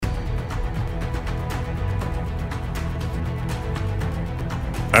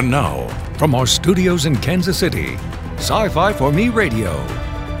And now, from our studios in Kansas City, Sci-Fi for Me Radio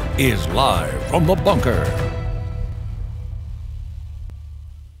is live from the bunker.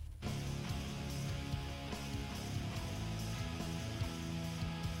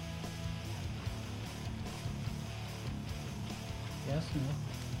 Yes, no.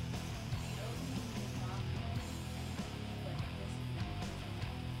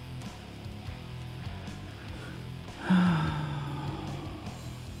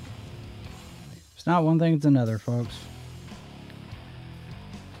 It's not one thing, it's another, folks.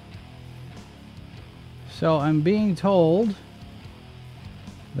 So I'm being told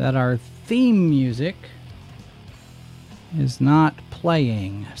that our theme music is not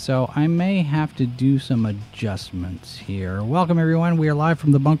playing, so I may have to do some adjustments here. Welcome, everyone. We are live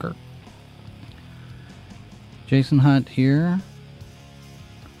from the bunker. Jason Hunt here.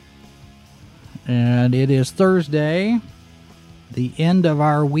 And it is Thursday, the end of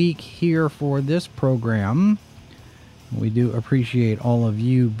our week here for this program. We do appreciate all of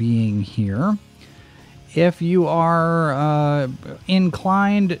you being here. If you are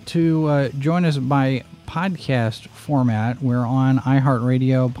inclined to join us by podcast format, we're on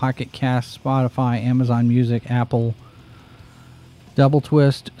iHeartRadio, Pocket Cast, Spotify, Amazon Music, Apple, Double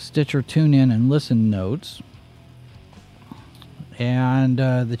Twist, Stitcher, TuneIn, and Listen Notes. And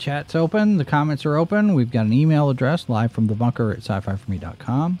the chat's open. The comments are open. We've got an email address,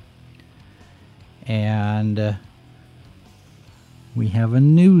 livefromthebunker@scififorme.com. And we have a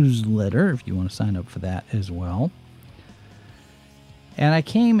newsletter if you want to sign up for that as well. And I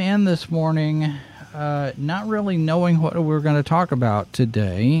came in this morning not really knowing what we're going to talk about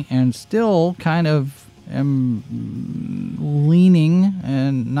today, and still kind of am leaning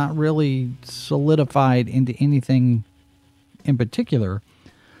and not really solidified into anything in particular.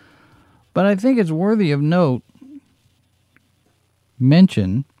 But I think it's worthy of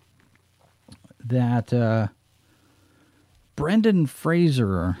mention that Brendan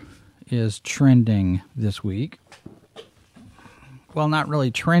Fraser is trending this week. Well, not really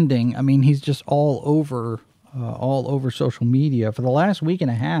trending. I mean, he's just all over social media for the last week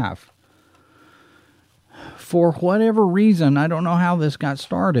and a half. For whatever reason, I don't know how this got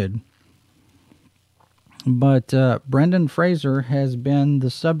started, but Brendan Fraser has been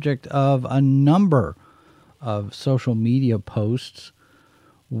the subject of a number of social media posts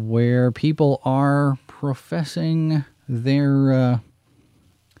where people are professing their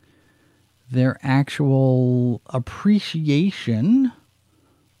actual appreciation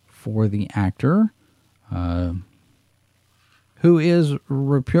for the actor, who is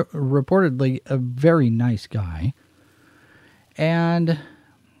reportedly a very nice guy. And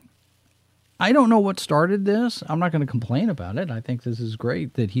I don't know what started this. I'm not going to complain about it. I think this is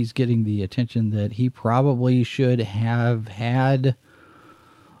great that he's getting the attention that he probably should have had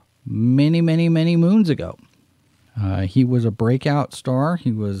many, many, many moons ago. He was a breakout star.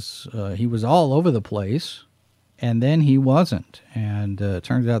 He was all over the place, and then he wasn't. And it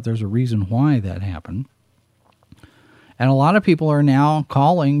turns out there's a reason why that happened. And a lot of people are now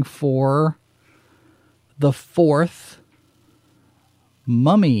calling for the fourth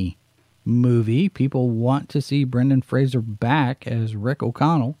Mummy movie. People want to see Brendan Fraser back as Rick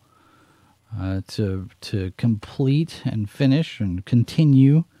O'Connell to complete and finish and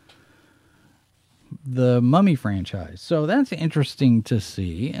continue the Mummy franchise. So that's interesting to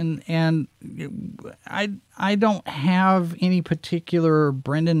see. And I don't have any particular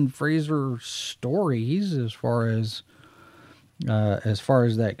Brendan Fraser stories as far as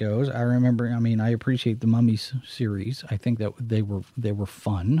that goes. I remember, I appreciate the Mummy series. I think that they were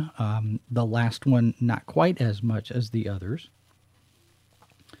fun. The last one, not quite as much as the others.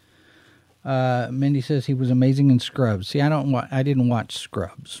 Mindy says he was amazing in Scrubs. See, I didn't watch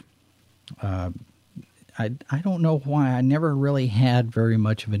Scrubs. I don't know why. I never really had very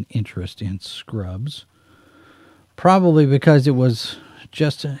much of an interest in Scrubs. Probably because it was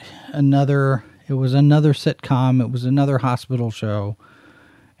just another sitcom. It was another hospital show,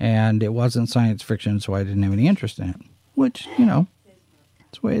 and it wasn't science fiction, so I didn't have any interest in it. Which, that's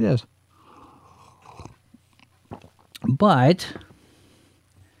the way it is. But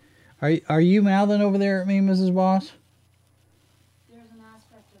are you mouthing over there at me, Mrs. Boss?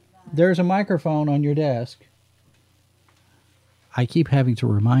 There's a microphone on your desk. I keep having to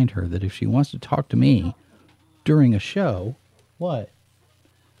remind her that if she wants to talk to me during a show, what?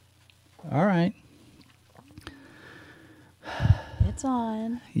 All right. It's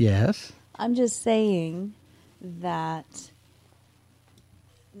on. Yes. I'm just saying that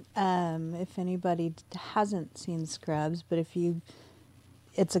if anybody hasn't seen Scrubs, but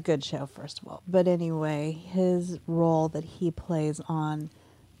it's a good show, first of all. But anyway, his role that he plays on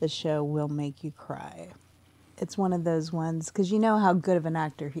the show will make you cry. It's one of those ones, because you know how good of an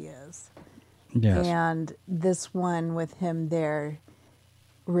actor he is. Yes. And this one with him there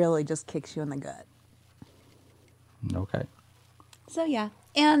really just kicks you in the gut. Okay. So yeah,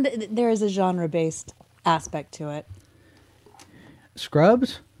 and there is a genre-based aspect to it.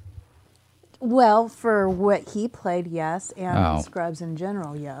 Scrubs? Well, for what he played, yes, and Oh. Scrubs in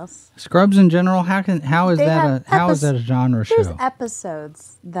general, yes. Scrubs in general, how is They that have a genre There's show?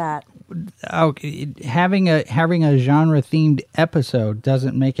 episodes that Okay, having a genre themed episode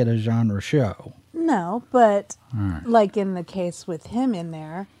doesn't make it a genre show. no, but Alright. like in the case with him in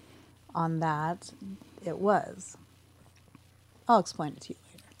there, on that, it was. I'll explain it to you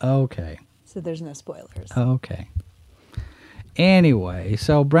later. Okay. So there's no spoilers. Okay. Anyway,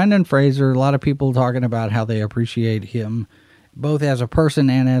 so Brendan Fraser, a lot of people talking about how they appreciate him both as a person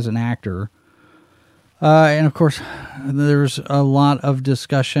and as an actor. And of course, there's a lot of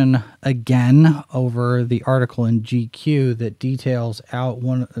discussion again over the article in GQ that details out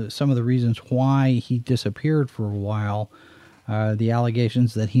some of the reasons why he disappeared for a while. The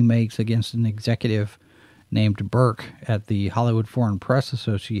allegations that he makes against an executive named Burke at the Hollywood Foreign Press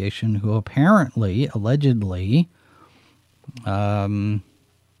Association, who apparently, allegedly, got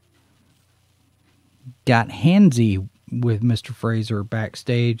handsy with Mr. Fraser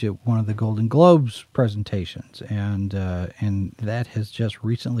backstage at one of the Golden Globes presentations, and that has just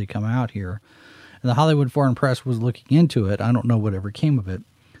recently come out here. And the Hollywood Foreign Press was looking into it. I don't know whatever came of it,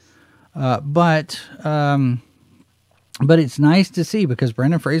 but it's nice to see because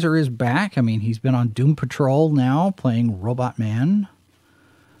Brendan Fraser is back. I mean, he's been on Doom Patrol now, playing Robot Man.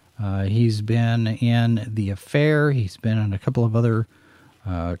 He's been in The Affair. He's been in a couple of other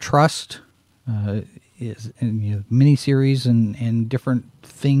Trust miniseries and different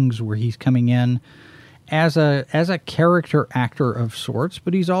things where he's coming in as a character actor of sorts.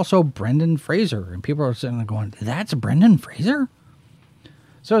 But he's also Brendan Fraser, and people are sitting there going, "That's Brendan Fraser."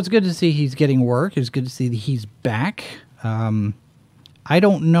 So it's good to see he's getting work. It's good to see that he's back. I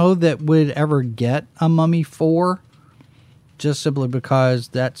don't know that we'd ever get a Mummy 4. Just simply because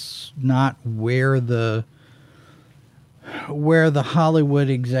that's not where the Hollywood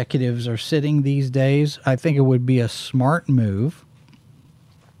executives are sitting these days. I think it would be a smart move,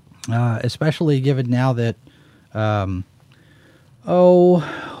 especially given now that,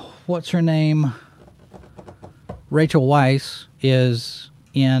 what's her name? Rachel Weisz is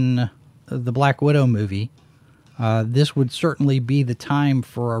in the Black Widow movie. This would certainly be the time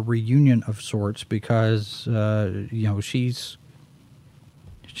for a reunion of sorts because,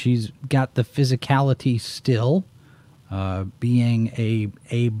 she's got the physicality still, being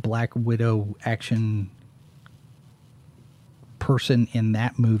a Black Widow action person in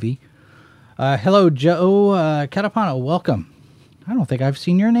that movie. Hello, Joe Catapano. Welcome. I don't think I've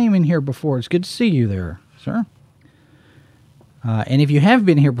seen your name in here before. It's good to see you there, sir. And if you have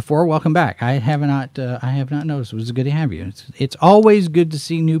been here before, welcome back. I have not noticed. It was good to have you. It's always good to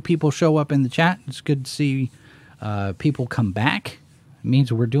see new people show up in the chat. It's good to see people come back. It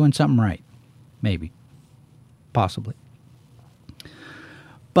means we're doing something right. Maybe. Possibly.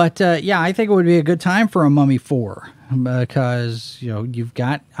 But, yeah, I think it would be a good time for a Mummy 4. Because, you've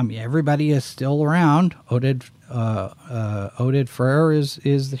got... I mean, everybody is still around. Oded Frere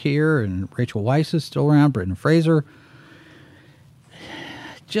is here. And Rachel Weisz is still around. Brendan Fraser.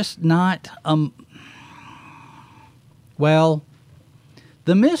 Just not... well...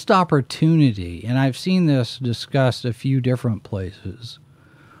 The missed opportunity, and I've seen this discussed a few different places,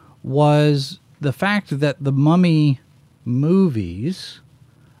 was the fact that the Mummy movies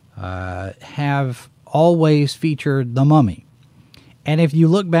have always featured the Mummy. And if you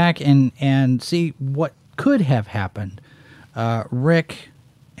look back and see what could have happened, Rick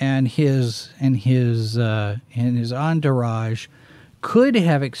and his entourage could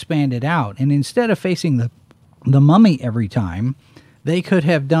have expanded out, and instead of facing the Mummy every time, they could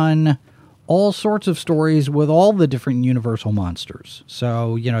have done all sorts of stories with all the different Universal monsters.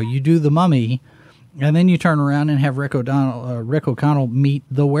 So, you do the Mummy, and then you turn around and have Rick O'Connell meet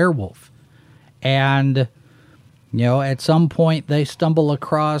the werewolf. And, at some point they stumble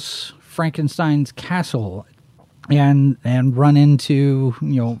across Frankenstein's castle and run into,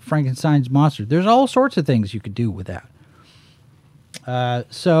 Frankenstein's monster. There's all sorts of things you could do with that.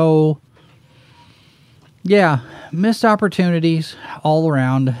 Yeah, missed opportunities all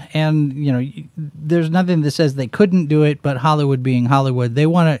around, and there's nothing that says they couldn't do it. But Hollywood, being Hollywood, they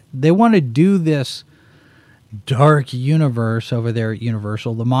want to do this dark universe over there at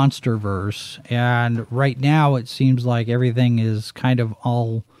Universal, the Monsterverse, and right now it seems like everything is kind of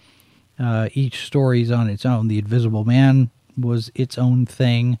all each story's on its own. The Invisible Man was its own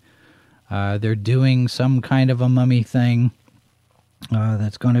thing. They're doing some kind of a Mummy thing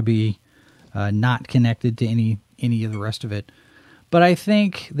that's going to be not connected to any of the rest of it. But I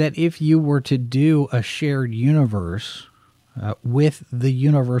think that if you were to do a shared universe with the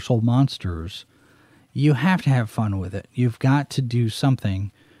Universal monsters, you have to have fun with it. You've got to do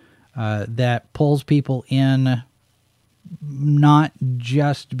something that pulls people in, not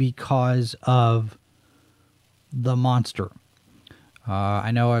just because of the monster.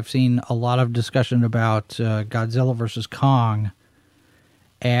 I know I've seen a lot of discussion about Godzilla versus Kong,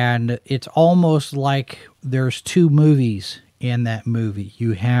 and it's almost like there's two movies in that movie.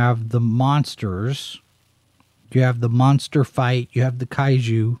 You have the monsters, you have the monster fight, you have the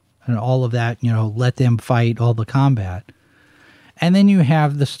kaiju, and all of that, let them fight, all the combat. And then you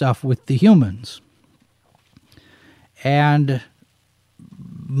have the stuff with the humans. And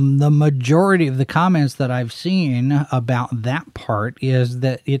the majority of the comments that I've seen about that part is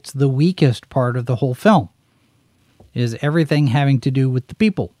that it's the weakest part of the whole film, is everything having to do with the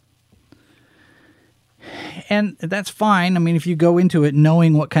people. And that's fine. I mean, if you go into it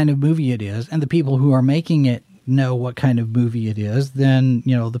knowing what kind of movie it is, and the people who are making it know what kind of movie it is, then,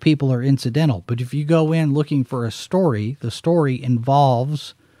 the people are incidental. But if you go in looking for a story, the story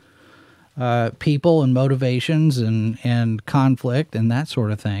involves people and motivations and conflict and that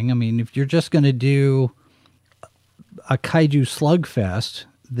sort of thing. I mean, if you're just going to do a kaiju slugfest,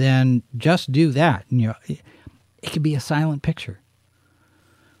 then just do that. It could be a silent picture.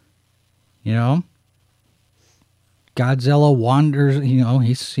 Godzilla wanders,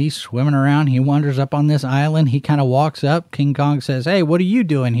 he's swimming around. He wanders up on this island. He kind of walks up. King Kong says, "Hey, what are you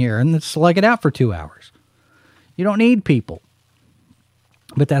doing here?" And let's slug it out for 2 hours. You don't need people.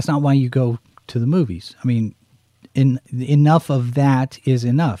 But that's not why you go to the movies. I mean, enough of that is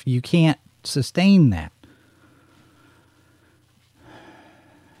enough. You can't sustain that.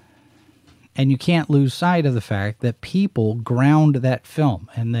 And you can't lose sight of the fact that people ground that film,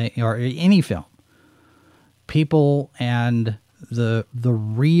 or any film. People and the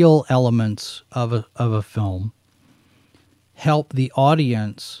real elements of a film help the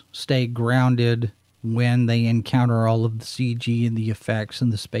audience stay grounded when they encounter all of the CG and the effects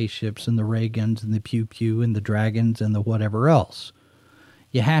and the spaceships and the ray guns and the pew-pew and the dragons and the whatever else.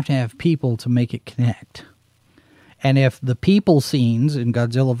 You have to have people to make it connect. And if the people scenes in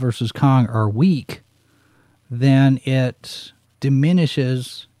Godzilla vs. Kong are weak, then it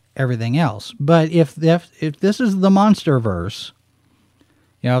diminishes everything else. But if this is the Monsterverse,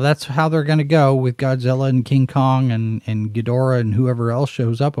 that's how they're going to go with Godzilla and King Kong and Ghidorah and whoever else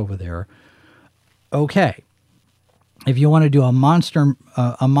shows up over there. Okay, if you want to do a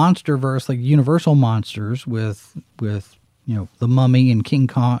monsterverse like Universal Monsters with the Mummy and King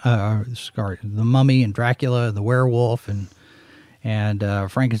Kong, the Mummy and Dracula and the werewolf and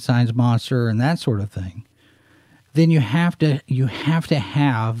Frankenstein's monster and that sort of thing, then you have to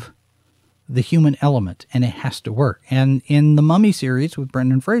have the human element, and it has to work. And in the Mummy series with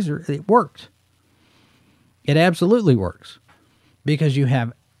Brendan Fraser, it worked. It absolutely works, because you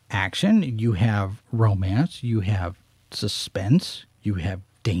have action, you have romance, you have suspense, you have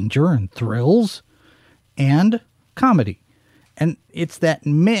danger and thrills, and comedy. And it's that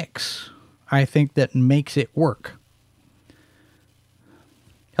mix, I think, that makes it work.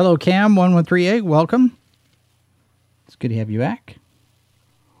 Hello, Cam1138, welcome. It's good to have you back.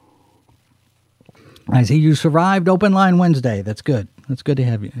 I see you survived Open Line Wednesday. That's good. That's good to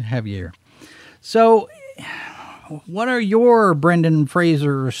have you here. So, what are your Brendan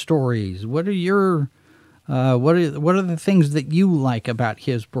Fraser stories? What are your what are the things that you like about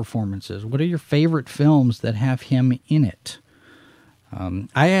his performances? What are your favorite films that have him in it?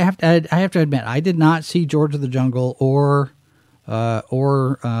 I have to admit, I did not see George of the Jungle or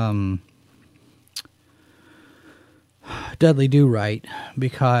Dudley Do-Right,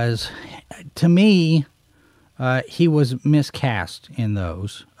 because to me, he was miscast in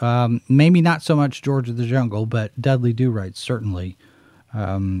those. Maybe not so much George of the Jungle, but Dudley Do-Right certainly.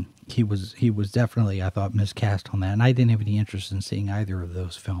 He was definitely, I thought, miscast on that, and I didn't have any interest in seeing either of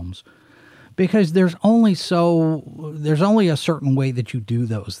those films, because there's only a certain way that you do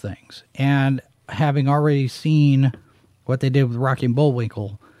those things. And having already seen what they did with Rocky and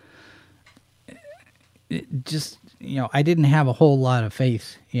Bullwinkle, it just, I didn't have a whole lot of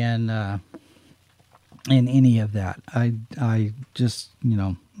faith in any of that. I just,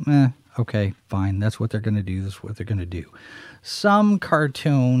 okay, fine. That's what they're going to do. That's what they're going to do. Some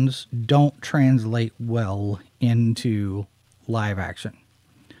cartoons don't translate well into live action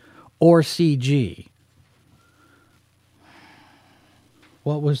or CG.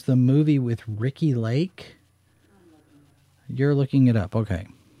 What was the movie with Ricky Lake? You're looking it up. Okay.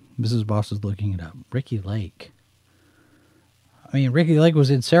 Mrs. Boss is looking it up. Ricki Lake. I mean, Ricki Lake was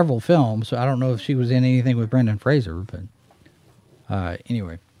in several films, so I don't know if she was in anything with Brendan Fraser, but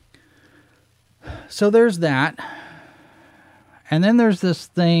anyway. So there's that. And then there's this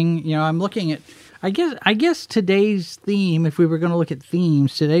thing, you know, I'm looking at, I guess today's theme, if we were going to look at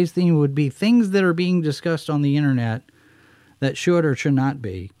themes, today's theme would be things that are being discussed on the internet that should or should not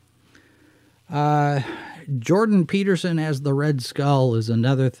be. Jordan Peterson as the Red Skull is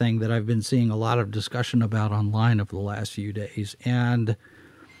another thing that I've been seeing a lot of discussion about online over the last few days. And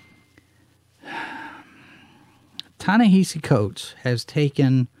Ta-Nehisi Coates has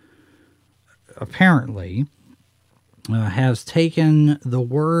taken, apparently, has taken the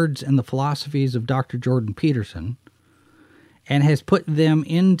words and the philosophies of Dr. Jordan Peterson and has put them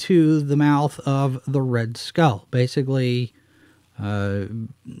into the mouth of the Red Skull, basically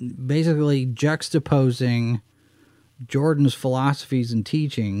juxtaposing Jordan's philosophies and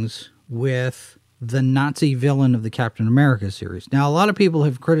teachings with the Nazi villain of the Captain America series. Now, a lot of people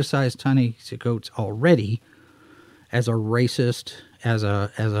have criticized Ta-Nehisi Coates already as a racist, as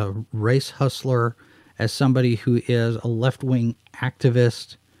a race hustler, as somebody who is a left-wing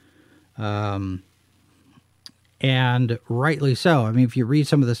activist, and rightly so. I mean, if you read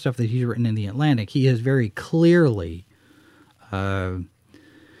some of the stuff that he's written in The Atlantic, he is very clearly, to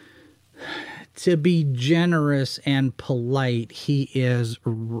be generous and polite, he is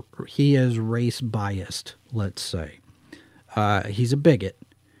race biased, let's say. He's a bigot,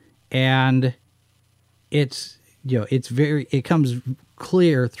 and it comes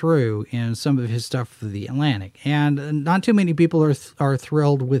clear through in some of his stuff for The Atlantic. And not too many people are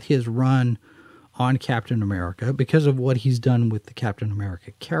thrilled with his run on Captain America because of what he's done with the Captain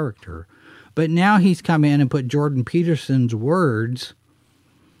America character. But now he's come in and put Jordan Peterson's words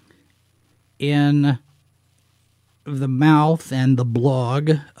in the mouth and the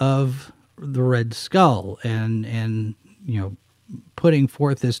blog of the Red Skull, and putting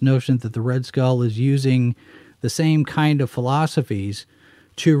forth this notion that the Red Skull is using the same kind of philosophies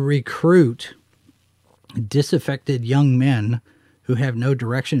to recruit disaffected young men who have no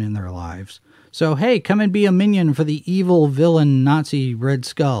direction in their lives. So, hey, come and be a minion for the evil villain Nazi Red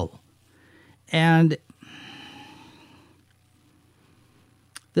Skull. And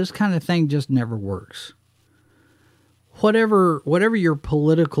this kind of thing just never works. Whatever your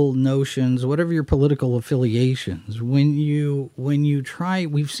political notions, whatever your political affiliations, when you try,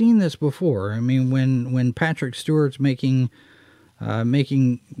 we've seen this before. I mean, when Patrick Stewart's making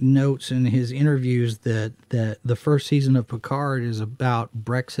notes in his interviews that the first season of Picard is about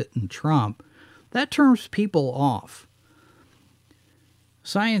Brexit and Trump, that turns people off.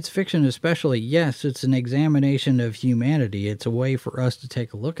 Science fiction especially, yes, it's an examination of humanity. It's a way for us to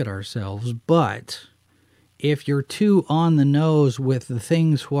take a look at ourselves, but if you're too on the nose with the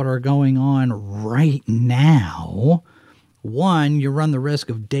things what are going on right now, one, you run the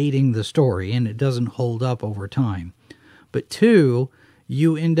risk of dating the story and it doesn't hold up over time. But two,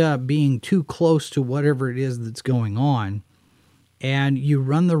 you end up being too close to whatever it is that's going on, and you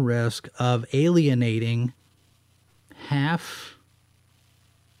run the risk of alienating half,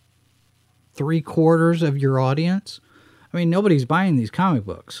 3/4 of your audience. I mean, nobody's buying these comic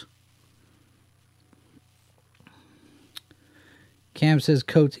books. Cam says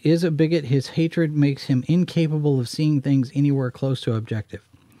Coates is a bigot. His hatred makes him incapable of seeing things anywhere close to objective.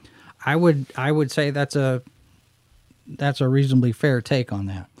 I would say that's a reasonably fair take on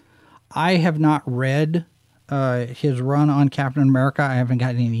that. I have not read his run on Captain America. I haven't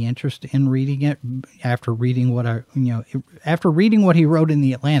gotten any interest in reading it after reading what he wrote in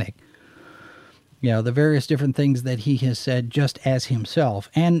The Atlantic. The various different things that he has said just as himself.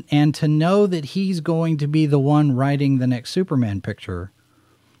 And to know that he's going to be the one writing the next Superman picture,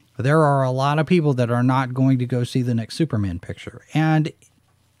 there are a lot of people that are not going to go see the next Superman picture. And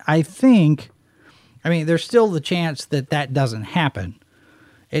I think, there's still the chance that doesn't happen.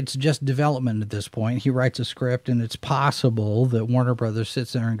 It's just development at this point. He writes a script, and it's possible that Warner Brothers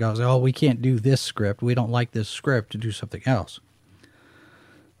sits there and goes, oh, we can't do this script. We don't like this script, to do something else.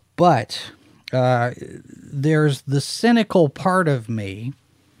 But there's the cynical part of me,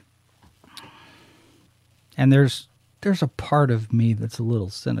 and there's a part of me that's a little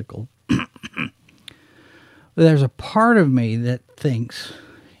cynical. There's a part of me that thinks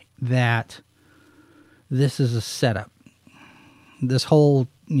that this is a setup. This whole,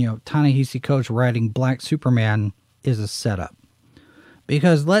 Ta-Nehisi Coates writing Black Superman is a setup.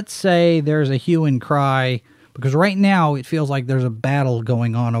 Because let's say there's a hue and cry, because right now it feels like there's a battle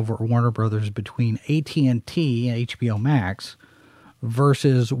going on over Warner Brothers between AT&T and HBO Max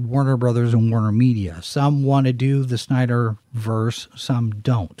versus Warner Brothers and Warner Media. Some want to do the Snyderverse, some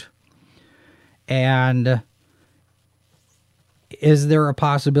don't. And is there a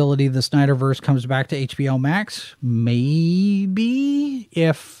possibility the Snyderverse comes back to HBO Max? Maybe.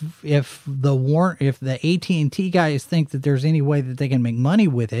 If the AT&T guys think that there's any way that they can make money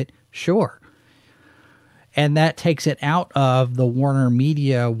with it, sure. And that takes it out of the Warner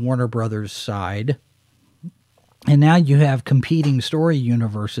Media, Warner Brothers side. And now you have competing story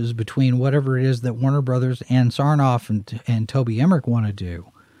universes between whatever it is that Warner Brothers and Sarnoff and Toby Emmerich want to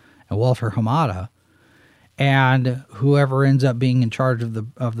do, and Walter Hamada, and whoever ends up being in charge of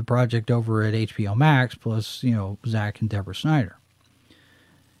the project over at HBO Max, plus, you know, Zack and Deborah Snyder.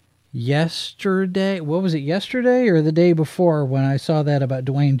 Yesterday, what was it, yesterday or the day before when I saw that about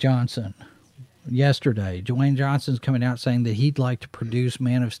Dwayne Johnson? Yesterday, Dwayne Johnson's coming out saying that he'd like to produce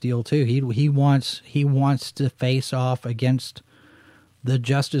Man of Steel 2. He wants to face off against the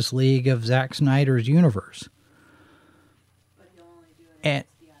Justice League of Zack Snyder's universe. But he'll only do it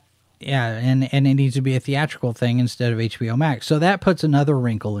And it needs to be a theatrical thing instead of HBO Max. So that puts another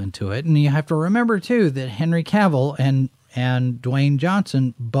wrinkle into it. And you have to remember, too, that Henry Cavill and Dwayne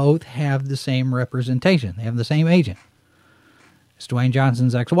Johnson both have the same representation. They have the same agent. It's Dwayne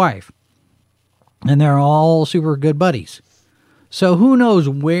Johnson's ex-wife. And they're all super good buddies. So who knows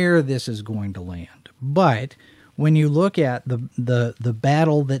where this is going to land. But when you look at the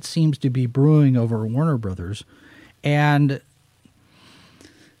battle that seems to be brewing over Warner Brothers, and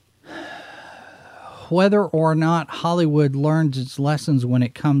whether or not Hollywood learns its lessons when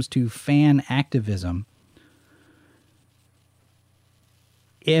it comes to fan activism,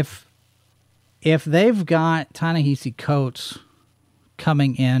 if they've got Ta-Nehisi Coates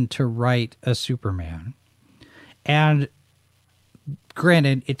coming in to write a Superman, and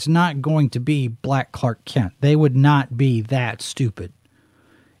granted, it's not going to be Black Clark Kent. They would not be that stupid.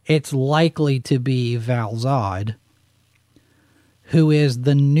 It's likely to be Val Zod, who is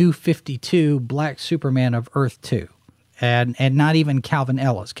the new 52 Black Superman of Earth 2. And not even Calvin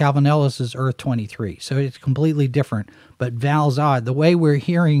Ellis. Calvin Ellis is Earth 23. So it's completely different. But Val Zod, the way we're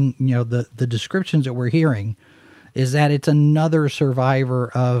hearing, you know, the descriptions that we're hearing, is that it's another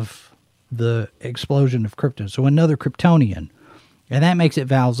survivor of the explosion of Krypton. So another Kryptonian. And that makes it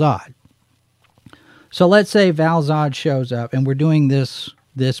Val Zod. So let's say Val Zod shows up and we're doing this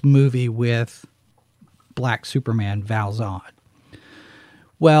movie with Black Superman, Val Zod.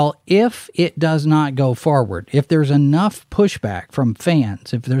 Well, if it does not go forward, if there's enough pushback from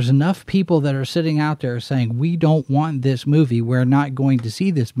fans, if there's enough people that are sitting out there saying, we don't want this movie, we're not going to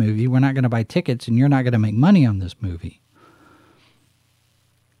see this movie, we're not going to buy tickets, and you're not going to make money on this movie,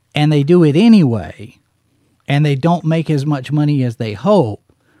 and they do it anyway, and they don't make as much money as they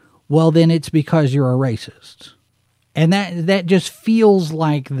hope, well, then it's because you're a racist. And that just feels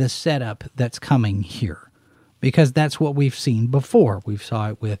like the setup that's coming here. Because that's what we've seen before. We saw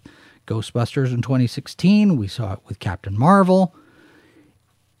it with Ghostbusters in 2016. We saw it with Captain Marvel.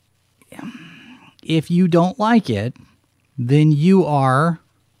 If you don't like it, then you are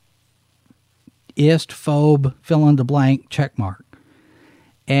ist, phobe, fill in the blank, check mark.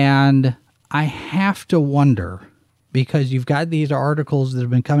 And I have to wonder, because you've got these articles that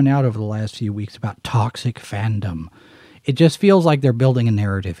have been coming out over the last few weeks about toxic fandom. It just feels like they're building a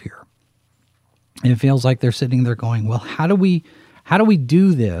narrative here. And it feels like they're sitting there going, well, how do we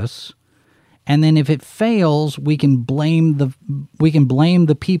do this? And then if it fails, we can blame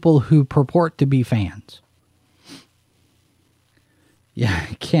the people who purport to be fans. Yeah,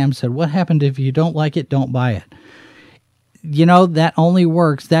 Cam said, what happened if you don't like it, don't buy it? You know, that only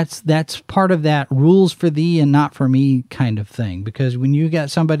works. That's part of that rules for thee and not for me kind of thing. Because when you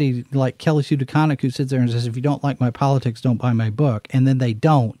got somebody like Kelly Sue DeConnick who sits there and says, if you don't like my politics, don't buy my book, and then they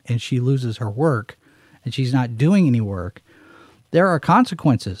don't, and she loses her work, and she's not doing any work, there are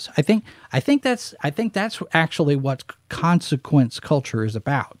consequences. I think that's actually what consequence culture is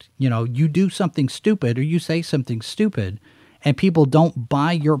about. You know, you do something stupid or you say something stupid, and people don't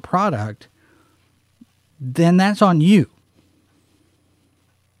buy your product, then that's on you.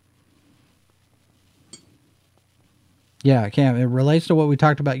 Yeah, Cam, it relates to what we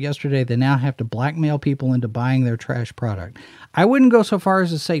talked about yesterday. They now have to blackmail people into buying their trash product. I wouldn't go so far as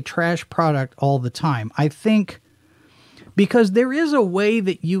to say trash product all the time. I think because there is a way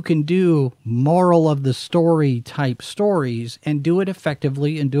that you can do moral of the story type stories and do it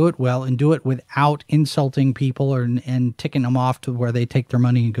effectively and do it well and do it without insulting people and ticking them off to where they take their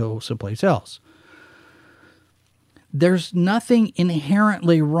money and go someplace else. There's nothing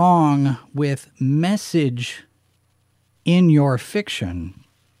inherently wrong with message in your fiction,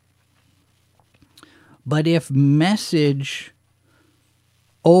 but if message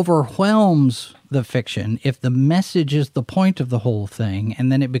overwhelms the fiction, if the message is the point of the whole thing,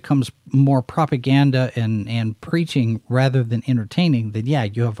 and then it becomes more propaganda and preaching rather than entertaining, then yeah,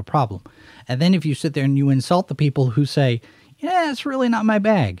 you have a problem. And then if you sit there and you insult the people who say, yeah, it's really not my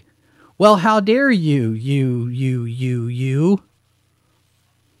bag. Well, how dare you.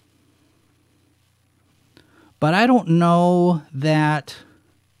 But I don't know that,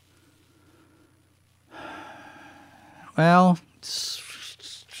 well,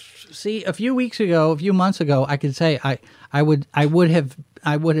 see, a few months ago, I could say I would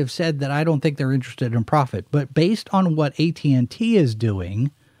have said that I don't think they're interested in profit. But based on what AT&T is doing,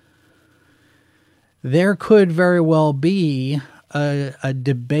 there could very well be a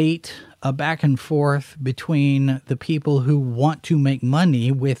debate, a back and forth between the people who want to make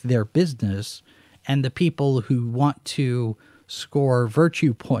money with their business and the people who want to score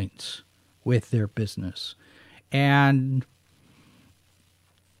virtue points with their business. And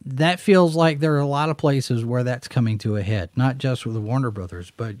that feels like there are a lot of places where that's coming to a head, not just with the Warner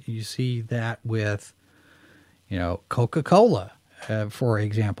Brothers, but you see that with, Coca-Cola, for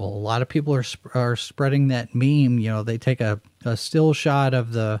example. A lot of people are spreading that meme. They take a still shot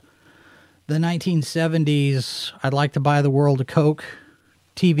of the 1970s, I'd like to buy the world a Coke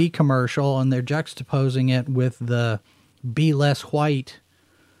TV commercial, and they're juxtaposing it with the Be Less White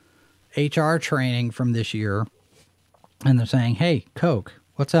HR training from this year. And they're saying, hey, Coke,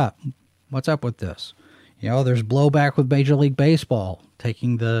 what's up? What's up with this? There's blowback with Major League Baseball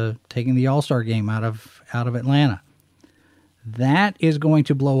taking the All-Star game out of Atlanta. That is going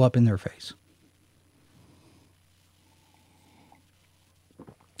to blow up in their face.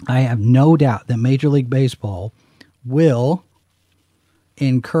 I have no doubt that Major League Baseball will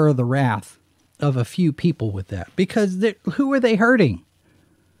incur the wrath of a few people with that, because who are they hurting?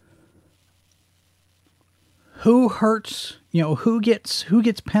 Who hurts? Who gets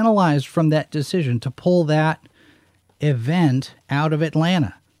penalized from that decision to pull that event out of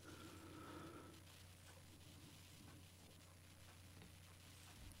Atlanta?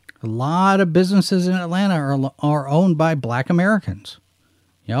 A lot of businesses in Atlanta are owned by Black Americans.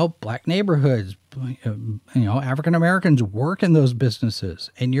 Black neighborhoods, African Americans work in those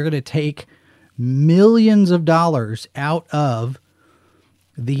businesses, and you're going to take millions of dollars out of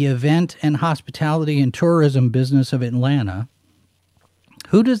the event and hospitality and tourism business of Atlanta.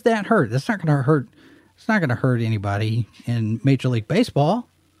 Who does that hurt? That's not going to hurt. It's not going to hurt anybody in Major League Baseball.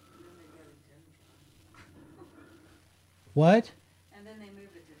 What? And then they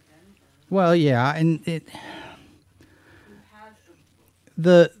moved it to Denver. Well, yeah,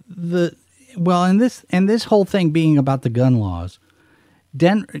 and this whole thing being about the gun laws,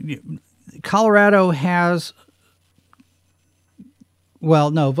 Colorado has,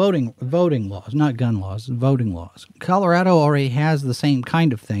 voting laws, not gun laws, voting laws. Colorado already has the same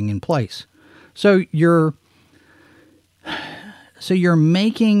kind of thing in place. So you're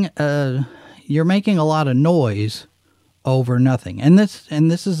making a lot of noise over nothing. And this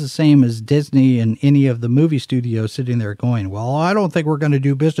is the same as Disney and any of the movie studios sitting there going, well, I don't think we're going to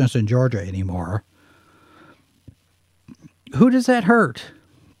do business in Georgia anymore. Who does that hurt?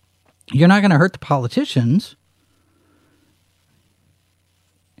 You're not going to hurt the politicians.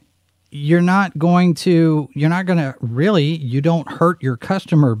 You don't hurt your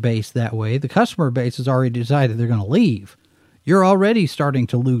customer base that way. The customer base has already decided they're going to leave. You're already starting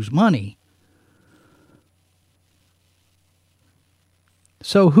to lose money.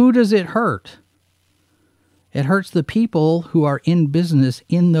 So who does it hurt? It hurts the people who are in business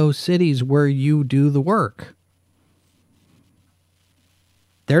in those cities where you do the work.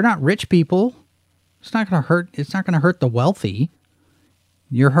 They're not rich people. It's not going to hurt the wealthy.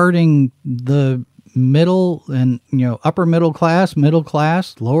 You're hurting the middle and, upper middle class,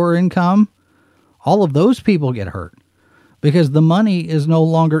 lower income. All of those people get hurt because the money is no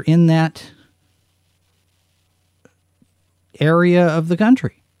longer in that area of the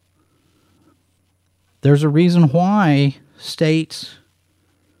country. There's a reason why states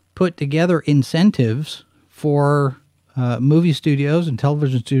put together incentives for movie studios and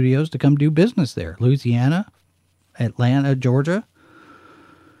television studios to come do business there. Louisiana, Atlanta, Georgia.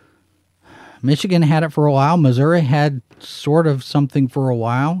 Michigan had it for a while. Missouri had sort of something for a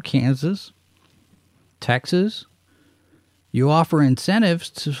while. Kansas, Texas. You offer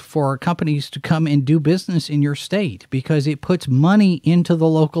incentives for companies to come and do business in your state because it puts money into the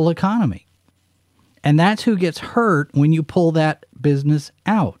local economy. And that's who gets hurt when you pull that business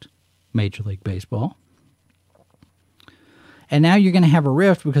out, Major League Baseball. And now you're going to have a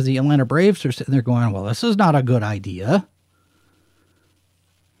rift because the Atlanta Braves are sitting there going, well, this is not a good idea.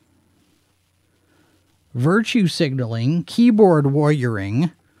 virtue signaling, keyboard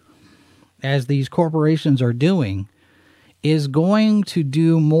warrioring, as these corporations are doing, is going to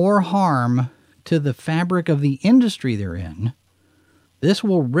do more harm to the fabric of the industry they're in. This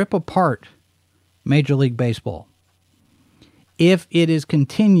will rip apart Major League Baseball if it is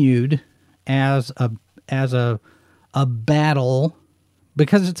continued as a battle,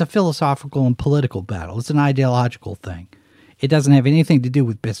 because it's a philosophical and political battle. It's an ideological thing. It doesn't have anything to do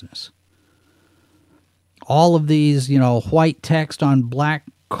with business. All of these, white text on black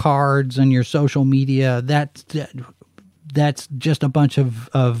cards on your social media, that's just a bunch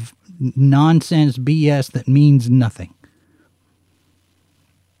of nonsense BS that means nothing.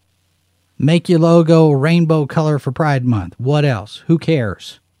 Make your logo rainbow color for Pride Month. What else? Who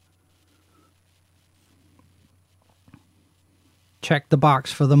cares? Check the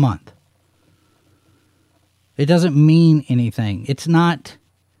box for the month. It doesn't mean anything. It's not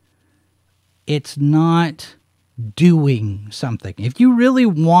doing something. If you really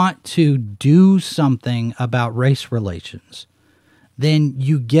want to do something about race relations, then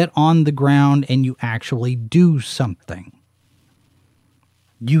you get on the ground and you actually do something.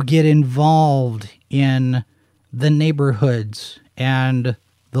 You get involved in the neighborhoods and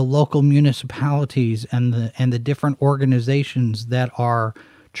the local municipalities and the different organizations that are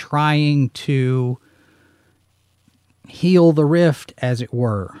trying to heal the rift, as it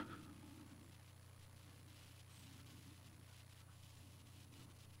were.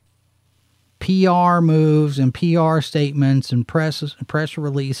 PR moves and PR statements and press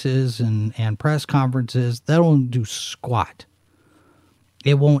releases and press conferences, that won't do squat.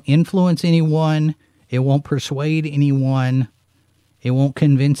 It won't influence anyone. It won't persuade anyone. It won't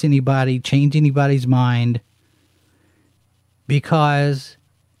convince anybody, change anybody's mind. Because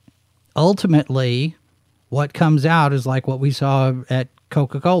ultimately, what comes out is like what we saw at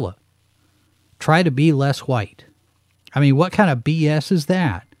Coca-Cola. Try to be less white. I mean, what kind of BS is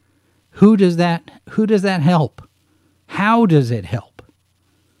that? Who does that help? How does it help?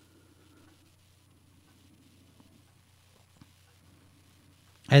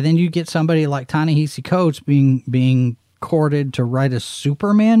 And then you get somebody like Ta-Nehisi Coates being courted to write a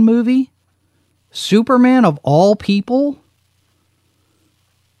Superman movie? Superman of all people?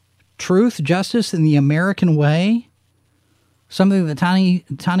 Truth, justice, and the American way? Something that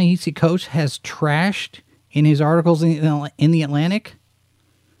Ta-Nehisi Coates has trashed in his articles in the Atlantic?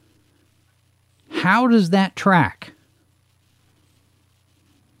 How does that track?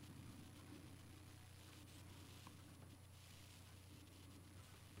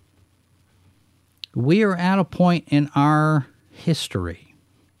 We are at a point in our history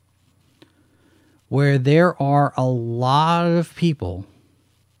where there are a lot of people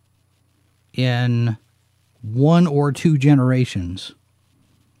in one or two generations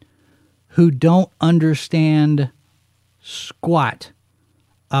who don't understand squat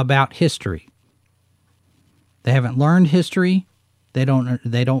about history. They haven't learned history. They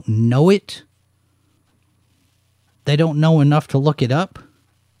don't know it. They don't know enough to look it up.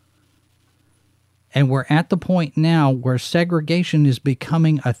 And we're at the point now where segregation is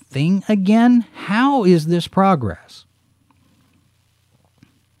becoming a thing again. How is this progress?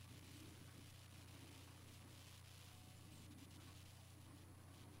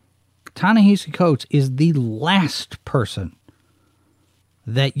 Ta-Nehisi Coates is the last person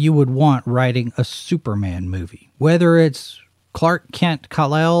that you would want writing a Superman movie. Whether it's Clark Kent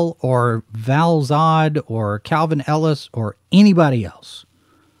Kal-El or Val Zod or Calvin Ellis or anybody else.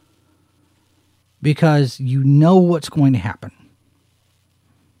 Because you know what's going to happen.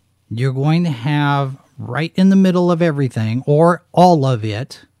 You're going to have, right in the middle of everything, or all of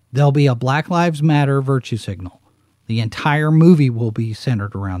it, there'll be a Black Lives Matter virtue signal. The entire movie will be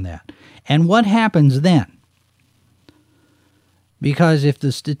centered around that. And what happens then? Because if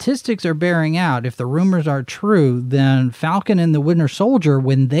the statistics are bearing out, if the rumors are true, then Falcon and the Winter Soldier,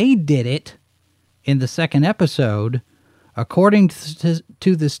 when they did it in the second episode, according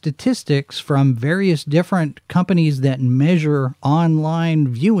to the statistics from various different companies that measure online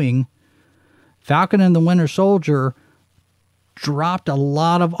viewing, Falcon and the Winter Soldier dropped a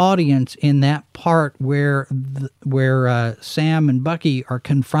lot of audience in that part where Sam and Bucky are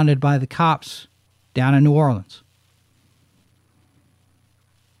confronted by the cops down in New Orleans.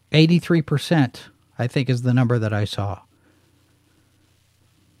 83%, I think, is the number that I saw.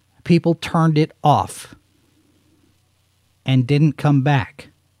 People turned it off and didn't come back.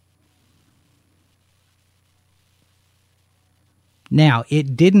 Now,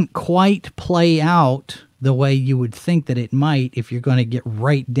 it didn't quite play out the way you would think that it might if you're going to get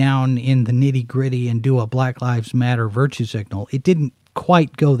right down in the nitty-gritty and do a Black Lives Matter virtue signal. It didn't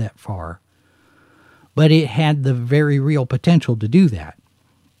quite go that far. But it had the very real potential to do that.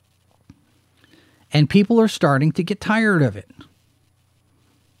 And people are starting to get tired of it.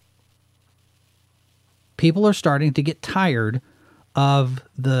 People are starting to get tired of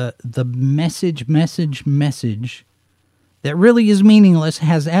the message that really is meaningless,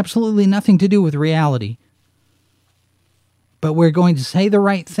 has absolutely nothing to do with reality. But we're going to say the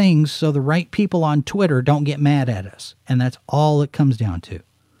right things so the right people on Twitter don't get mad at us. And that's all it comes down to.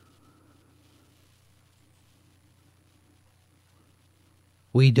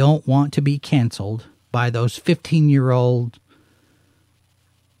 We don't want to be canceled by those 15-year-old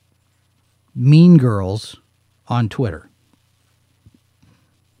mean girls on Twitter.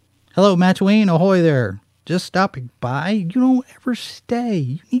 Hello, Matween. Ahoy there. Just stopping by. You don't ever stay.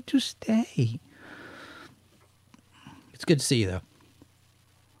 You need to stay. It's good to see you, though.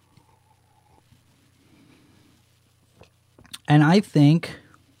 And I think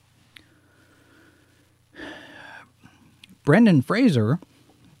Brendan Fraser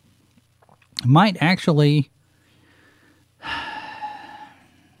might actually...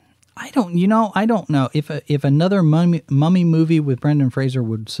 I don't know if another mummy movie with Brendan Fraser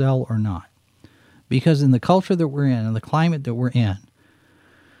would sell or not. Because in the culture that we're in and the climate that we're in,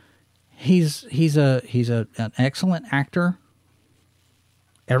 he's an excellent actor.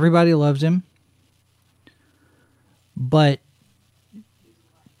 Everybody loves him. But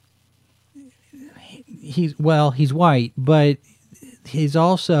he's white, but he's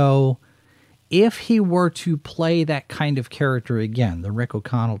also, if he were to play that kind of character again, the Rick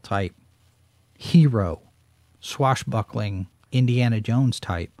O'Connell type hero, swashbuckling Indiana Jones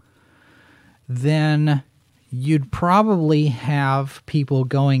type, then you'd probably have people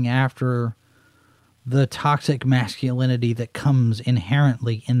going after the toxic masculinity that comes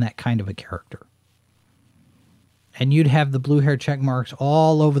inherently in that kind of a character. And you'd have the blue hair check marks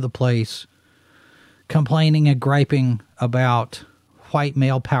all over the place complaining and griping about white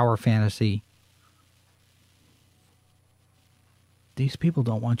male power fantasy. These people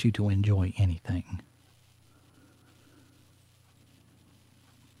don't want you to enjoy anything.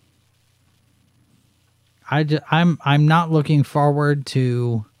 I'm not looking forward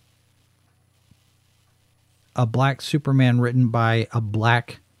to a black Superman written by a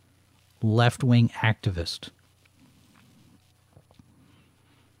black left-wing activist.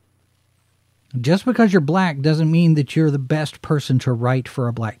 Just because you're black doesn't mean that you're the best person to write for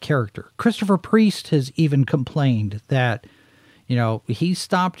a black character. Christopher Priest has even complained that, he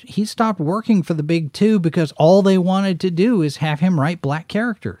stopped working for the big two because all they wanted to do is have him write black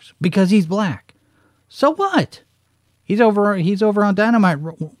characters because he's black. So what? He's over on Dynamite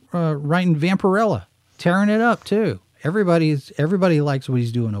writing Vampirella, tearing it up too. Everybody likes what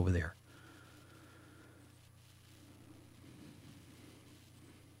he's doing over there.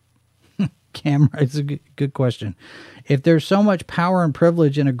 Cam, it's a good question. If there's so much power and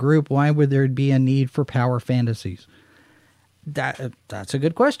privilege in a group, why would there be a need for power fantasies? That's a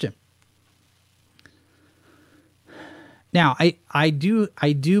good question. Now, I do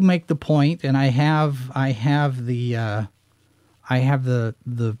make the point, and I have the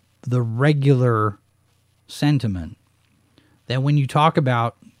regular sentiment that when you talk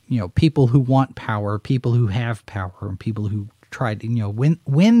about people who want power, people who have power, and people who try to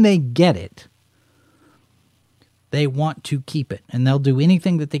when they get it, they want to keep it, and they'll do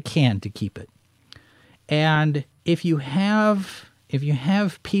anything that they can to keep it. And if you have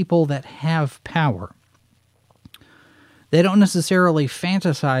people that have power, they don't necessarily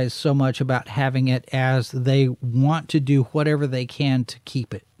fantasize so much about having it as they want to do whatever they can to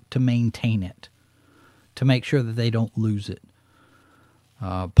keep it, to maintain it, to make sure that they don't lose it.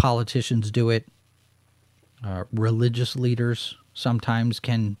 Politicians do it. Religious leaders sometimes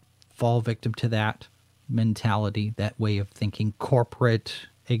can fall victim to that mentality, that way of thinking. Corporate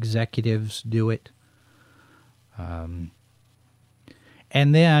executives do it.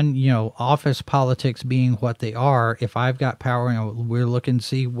 And then, office politics being what they are, if I've got power, we're looking to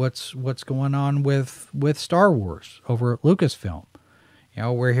see what's going on with Star Wars over at Lucasfilm.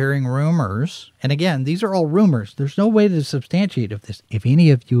 We're hearing rumors. And again, these are all rumors. There's no way to substantiate of this. If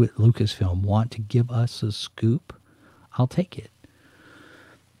any of you at Lucasfilm want to give us a scoop, I'll take it.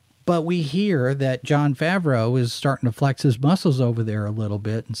 But we hear that Jon Favreau is starting to flex his muscles over there a little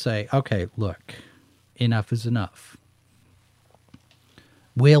bit and say, okay, look, enough is enough.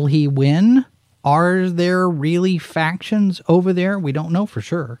 Will he win? Are there really factions over there? We don't know for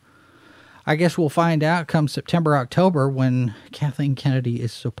sure. I guess we'll find out come September, October, when Kathleen Kennedy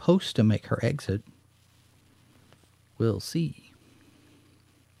is supposed to make her exit. We'll see.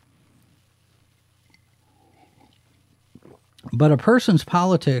 But a person's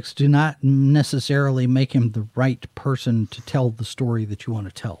politics do not necessarily make him the right person to tell the story that you want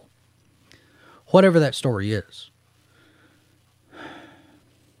to tell, whatever that story is.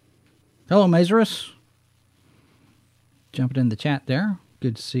 Hello, Mazarus. Jumping in the chat there.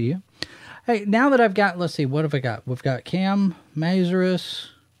 Good to see you. Hey, now that I've got, let's see, what have I got? We've got Cam, Mazarus,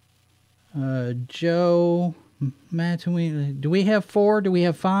 Joe, Matt. Do we have 4? Do we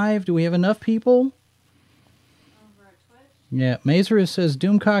have 5? Do we have enough people? Yeah, Mazarus says,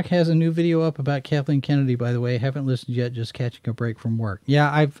 Doomcock has a new video up about Kathleen Kennedy, by the way. Haven't listened yet, just catching a break from work.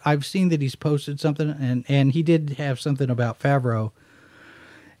 Yeah, I've seen that he's posted something, and he did have something about Favreau.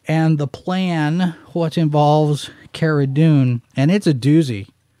 And the plan, what involves Cara Dune, and it's a doozy.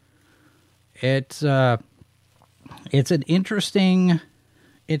 It's an interesting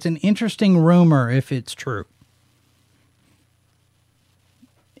rumor if it's true.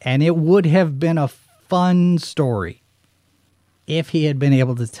 And it would have been a fun story if he had been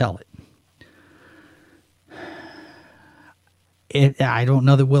able to tell it. I don't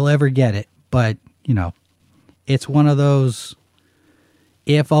know that we'll ever get it, but, you know, it's one of those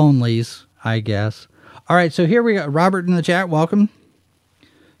if-onlys, I guess. All right, so here we go. Robert in the chat, welcome.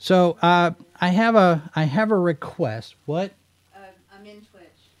 So I have a request. What? I'm in Twitch.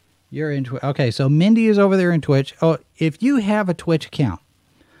 You're in Twitch. Okay, so Mindy is over there in Twitch. Oh, if you have a Twitch account,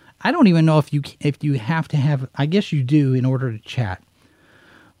 I don't even know if you have to have. I guess you do in order to chat.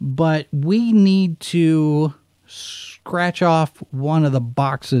 But we need to scratch off one of the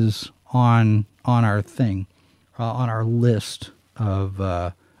boxes on our thing, on our list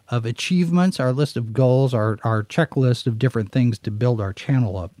of achievements, our list of goals, our checklist of different things to build our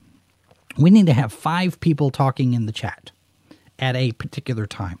channel up. We need to have 5 people talking in the chat at a particular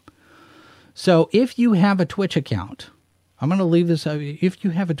time. So if you have a Twitch account, I'm going to leave this out. If you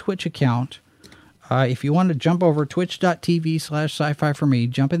have a Twitch account, if you want to jump over twitch.tv/sci-fi for me,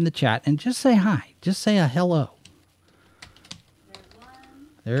 jump in the chat and just say hi. Just say a hello.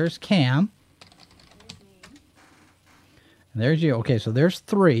 There's Cam. There's you. Okay, so there's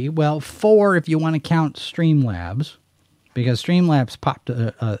 3. Well, 4 if you want to count Streamlabs, because Streamlabs popped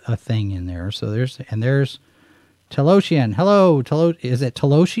a thing in there. So there's Telosian. Hello, is it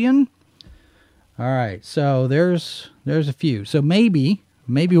Telosian? All right, so there's a few. So maybe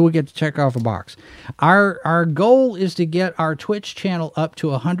we'll get to check off a box. Our goal is to get our Twitch channel up to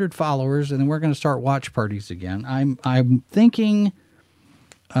 100 followers, and then we're going to start watch parties again. I'm thinking.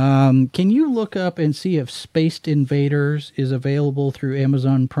 Can you look up and see if Spaced Invaders is available through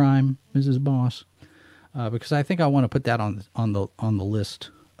Amazon Prime, Mrs. Boss? Because I think I want to put that on the list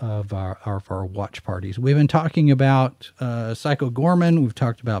of our watch parties. We've been talking about Psycho Gorman. We've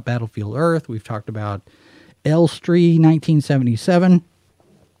talked about Battlefield Earth. We've talked about Elstree 1977,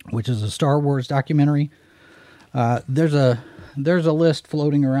 which is a Star Wars documentary. There's a list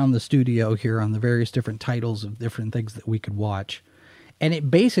floating around the studio here on the various different titles of different things that we could watch. And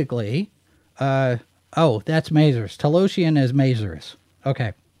it basically, oh, that's Mazarus. Telosian is Mazarus.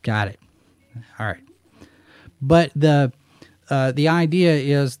 Okay, got it. All right. But the idea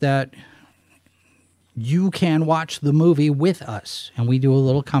is that you can watch the movie with us, and we do a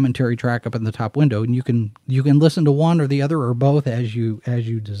little commentary track up in the top window, and you can listen to one or the other or both as you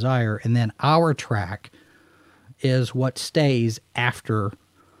desire, and then our track is what stays after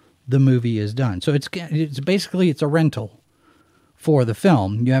the movie is done. So it's basically a rental for the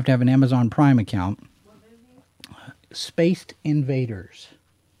film. You have to have an Amazon Prime account. What movie? Spaced Invaders.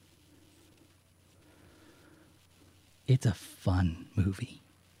 It's a fun movie.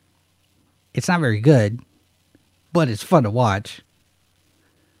 It's not very good, but it's fun to watch.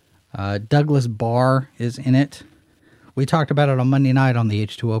 Douglas Barr is in it. We talked about it on Monday night on the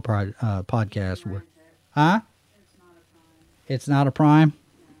H2O podcast. Huh? It's not a Prime?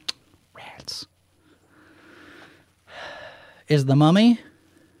 Rats. Is The Mummy?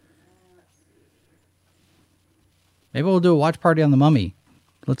 Maybe we'll do a watch party on The Mummy.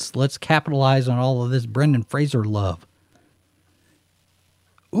 Let's capitalize on all of this Brendan Fraser love.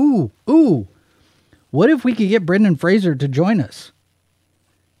 Ooh. What if we could get Brendan Fraser to join us?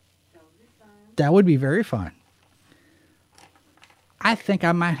 That would be very fun. I think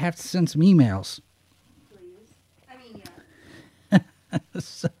I might have to send some emails. Please. I mean, yeah.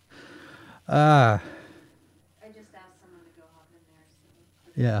 So, I just asked someone to go hop in there.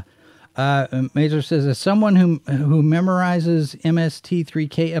 So. yeah. Mazur says, as someone who memorizes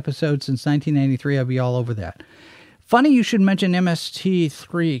MST3K episodes since 1993, I'll be all over that. Funny you should mention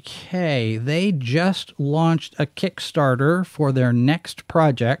MST3K. They just launched a Kickstarter for their next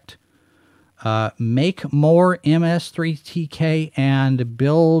project. Make more MS3TK and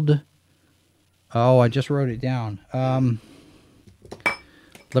build... Oh, I just wrote it down.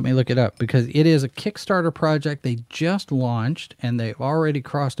 Let me look it up because it is a Kickstarter project they just launched and they've already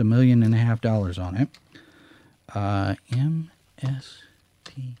crossed $1.5 million on it. MST.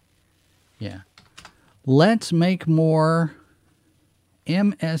 Yeah. Let's make more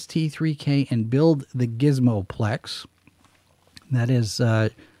MST3K and build the Gizmoplex. That is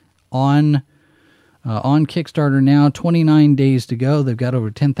on Kickstarter now. 29 days to go. They've got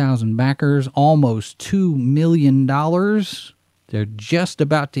over 10,000 backers, almost $2 million. They're just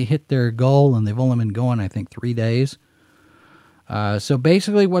about to hit their goal, and they've only been going, I think, 3 days. So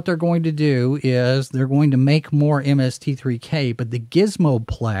basically what they're going to do is they're going to make more MST3K, but the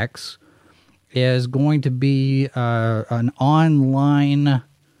Gizmoplex is going to be an online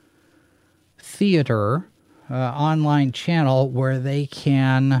theater, online channel where they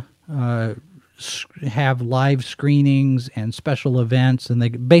can have live screenings and special events, and they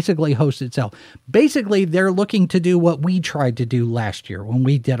basically host itself. Basically, they're looking to do what we tried to do last year when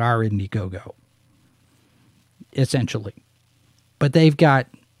we did our Indiegogo, essentially. But they've got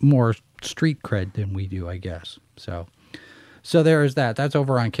more street cred than we do, I guess. So there's that. That's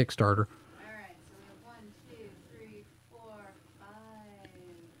over on Kickstarter. All right, so we have 1, 2, 3, 4, 5 in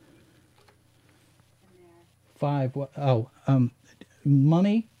there. 5.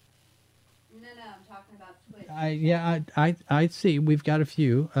 Money? No, I'm talking about Twitch. I see. We've got a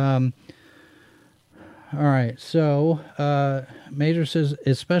few. All right. So Major says,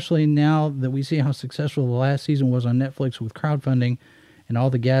 especially now that we see how successful the last season was on Netflix with crowdfunding, and all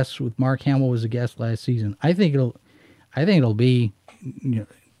the guests with Mark Hamill was a guest last season. I think it'll be,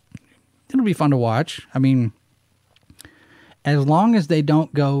 it'll be fun to watch. I mean, as long as they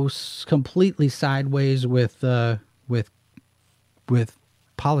don't go completely sideways with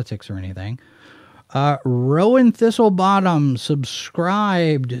politics or anything. Rowan Thistlebottom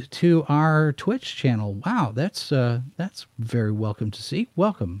subscribed to our Twitch channel. Wow, that's very welcome to see.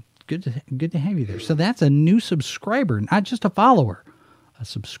 Welcome, good to have you there. So that's a new subscriber, not just a follower, a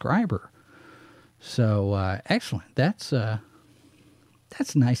subscriber. So excellent. That's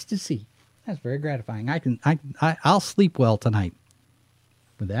nice to see. That's very gratifying. I'll sleep well tonight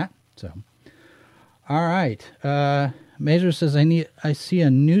with that. So, all right. Major says, I see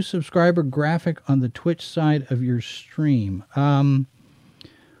a new subscriber graphic on the Twitch side of your stream. On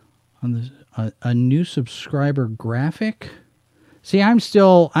a new subscriber graphic. See, I'm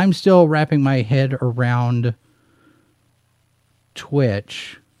still wrapping my head around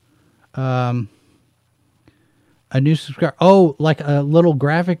Twitch. A new subscriber. Oh, like a little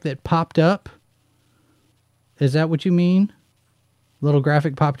graphic that popped up. Is that what you mean? Little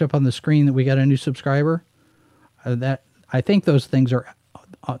graphic popped up on the screen that we got a new subscriber. That I think those things are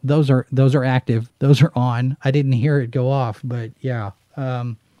active. Those are on. I didn't hear it go off, but yeah.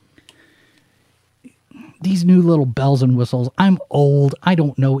 These new little bells and whistles. I'm old. I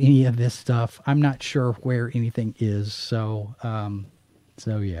don't know any of this stuff. I'm not sure where anything is. So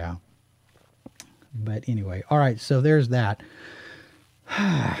yeah. But anyway, all right. So there's that.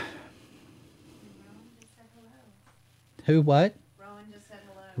 Who? What? Rowan just said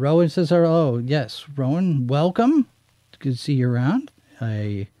hello. Rowan says hello. Yes, Rowan, welcome. It's good to see you around.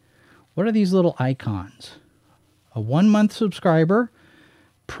 What are these little icons? A 1-month subscriber,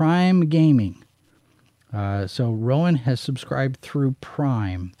 Prime Gaming. So Rowan has subscribed through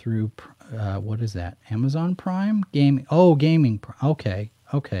Prime, through, what is that? Amazon Prime? Gaming. Oh, gaming. Okay.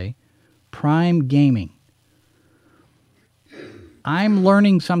 Prime Gaming. I'm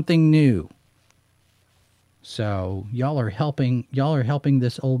learning something new. So y'all are helping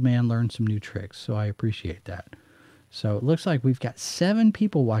this old man learn some new tricks. So I appreciate that. So it looks like we've got 7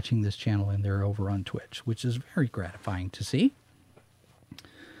 people watching this channel and they're over on Twitch, which is very gratifying to see.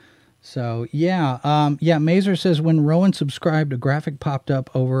 So yeah, Mazer says when Rowan subscribed, a graphic popped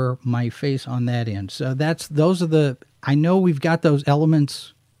up over my face on that end. So those are the, I know we've got those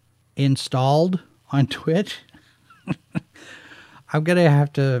elements installed on Twitch. I'm gonna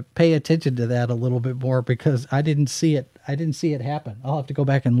have to pay attention to that a little bit more because I didn't see it happen. I'll have to go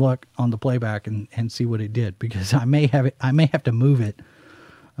back and look on the playback and see what it did, because I may have to move it,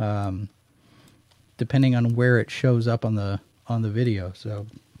 depending on where it shows up on the video. So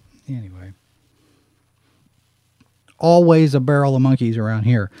anyway, always a barrel of monkeys around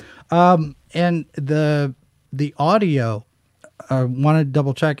here. And the audio, I want to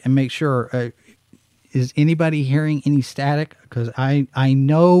double check and make sure. Is anybody hearing any static? Because I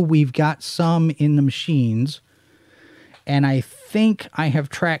know we've got some in the machines, and I think I have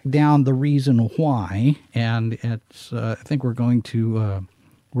tracked down the reason why. And it's I think we're going to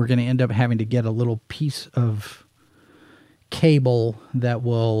end up having to get a little piece of cable that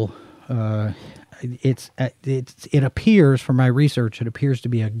will it appears from my research, it appears to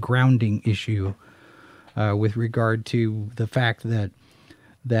be a grounding issue with regard to the fact that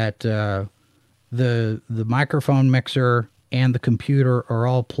the microphone mixer and the computer are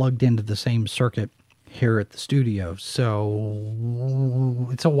all plugged into the same circuit here at the studio. So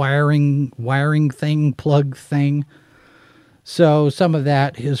it's a wiring thing, plug thing. So some of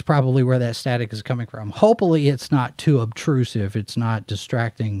that is probably where that static is coming from. Hopefully it's not too obtrusive. It's not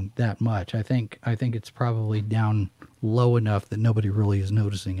distracting that much. I think it's probably down low enough that nobody really is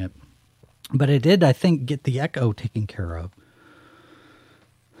noticing it. But it did, I think, get the echo taken care of.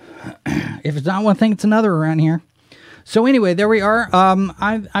 If it's not one thing, it's another around here. So anyway, there we are.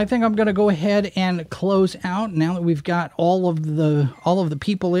 I think I'm going to go ahead and close out now that we've got all of the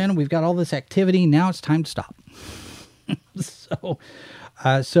people in. We've got all this activity. Now it's time to stop.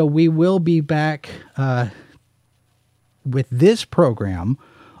 So we will be back with this program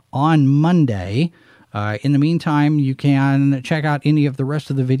on Monday. In the meantime, you can check out any of the rest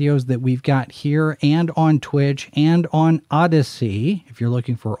of the videos that we've got here and on Twitch and on Odyssey. If you're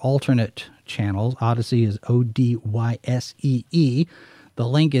looking for alternate channels, Odyssey is Odyssee. The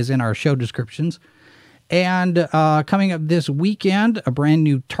link is in our show descriptions. And coming up this weekend, a brand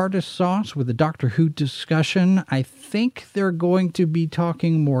new TARDIS sauce with a Doctor Who discussion. I think they're going to be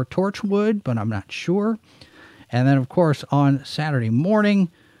talking more Torchwood, but I'm not sure. And then, of course, on Saturday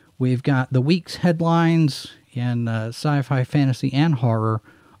morning, we've got the week's headlines in sci-fi, fantasy, and horror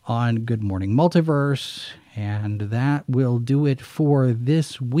on Good Morning Multiverse. And that will do it for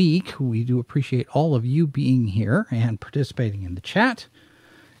this week. We do appreciate all of you being here and participating in the chat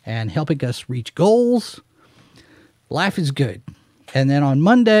and helping us reach goals. Life is good. And then on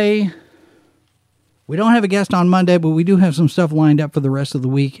Monday, we don't have a guest on Monday, but we do have some stuff lined up for the rest of the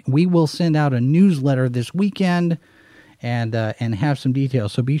week. We will send out a newsletter this weekend and have some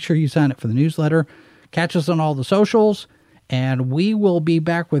details. So be sure you sign up for the newsletter. Catch us on all the socials. And we will be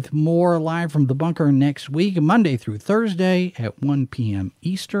back with more Live from the Bunker next week, Monday through Thursday at 1 p.m.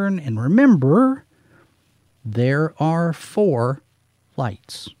 Eastern. And remember, there are 4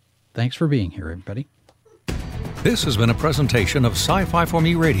 lights. Thanks for being here, everybody. This has been a presentation of Sci-Fi for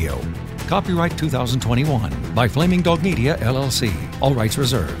Me Radio. Copyright 2021 by Flaming Dog Media, LLC. All rights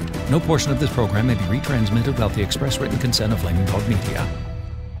reserved. No portion of this program may be retransmitted without the express written consent of Flaming Dog Media.